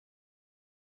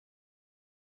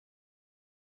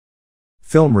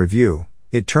Film review: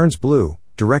 It Turns Blue,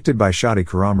 directed by Shadi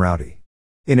Karamroudi.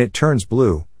 In It Turns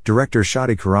Blue, director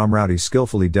Shadi Karamroudi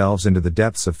skillfully delves into the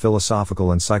depths of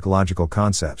philosophical and psychological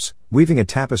concepts, weaving a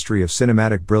tapestry of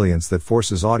cinematic brilliance that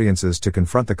forces audiences to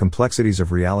confront the complexities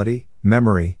of reality,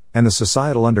 memory, and the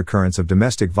societal undercurrents of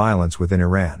domestic violence within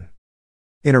Iran.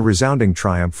 In a resounding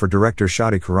triumph for director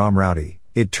Shadi Karamroudi,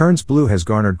 It Turns Blue has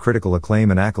garnered critical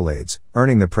acclaim and accolades,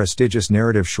 earning the prestigious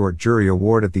Narrative Short Jury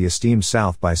Award at the esteemed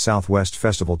South by Southwest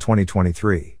Festival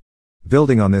 2023.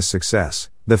 Building on this success,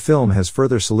 the film has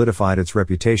further solidified its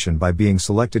reputation by being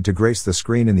selected to grace the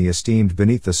screen in the esteemed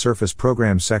Beneath the Surface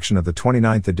program section of the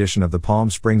 29th edition of the Palm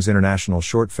Springs International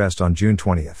ShortFest on June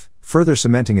 20, further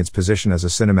cementing its position as a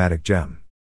cinematic gem.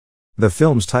 The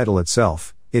film's title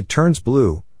itself, It Turns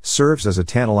Blue, serves as a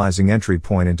tantalizing entry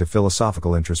point into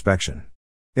philosophical introspection.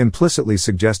 Implicitly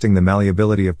suggesting the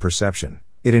malleability of perception,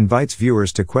 it invites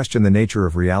viewers to question the nature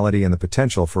of reality and the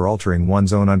potential for altering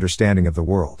one's own understanding of the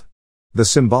world. The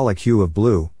symbolic hue of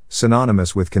blue,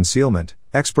 synonymous with concealment,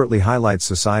 expertly highlights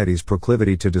society's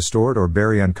proclivity to distort or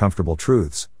bury uncomfortable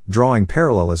truths, drawing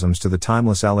parallelisms to the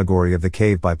timeless allegory of the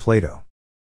cave by Plato.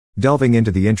 Delving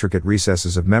into the intricate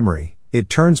recesses of memory, It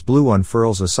Turns Blue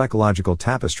unfurls a psychological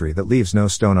tapestry that leaves no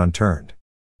stone unturned.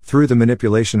 Through the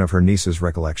manipulation of her niece's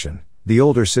recollection, the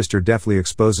older sister deftly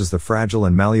exposes the fragile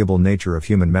and malleable nature of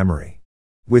human memory.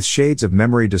 With shades of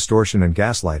memory distortion and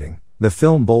gaslighting, the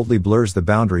film boldly blurs the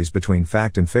boundaries between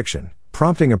fact and fiction,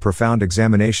 prompting a profound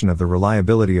examination of the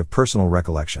reliability of personal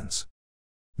recollections.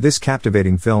 This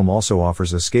captivating film also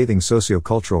offers a scathing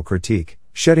socio-cultural critique,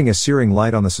 shedding a searing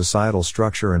light on the societal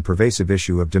structure and pervasive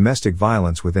issue of domestic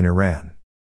violence within Iran.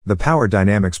 The power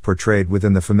dynamics portrayed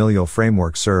within the familial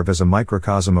framework serve as a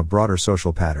microcosm of broader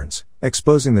social patterns,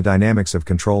 exposing the dynamics of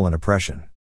control and oppression.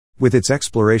 With its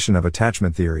exploration of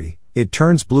attachment theory, It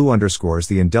Turns Blue underscores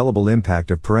the indelible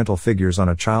impact of parental figures on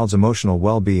a child's emotional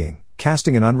well-being,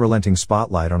 casting an unrelenting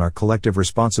spotlight on our collective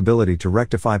responsibility to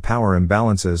rectify power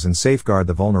imbalances and safeguard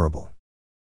the vulnerable.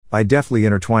 By deftly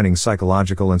intertwining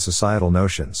psychological and societal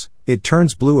notions, It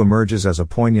Turns Blue emerges as a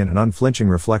poignant and unflinching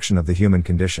reflection of the human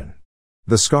condition.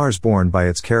 The scars borne by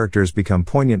its characters become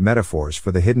poignant metaphors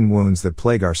for the hidden wounds that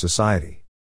plague our society.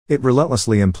 It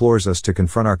relentlessly implores us to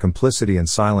confront our complicity and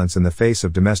silence in the face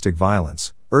of domestic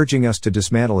violence, urging us to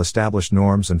dismantle established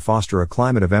norms and foster a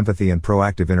climate of empathy and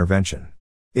proactive intervention.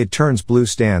 It Turns Blue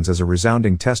stands as a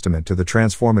resounding testament to the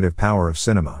transformative power of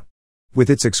cinema. With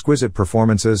its exquisite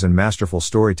performances and masterful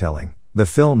storytelling, the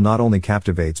film not only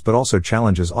captivates but also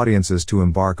challenges audiences to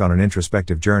embark on an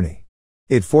introspective journey.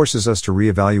 It forces us to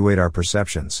reevaluate our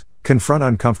perceptions, confront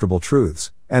uncomfortable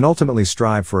truths, and ultimately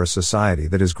strive for a society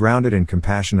that is grounded in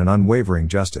compassion and unwavering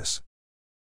justice.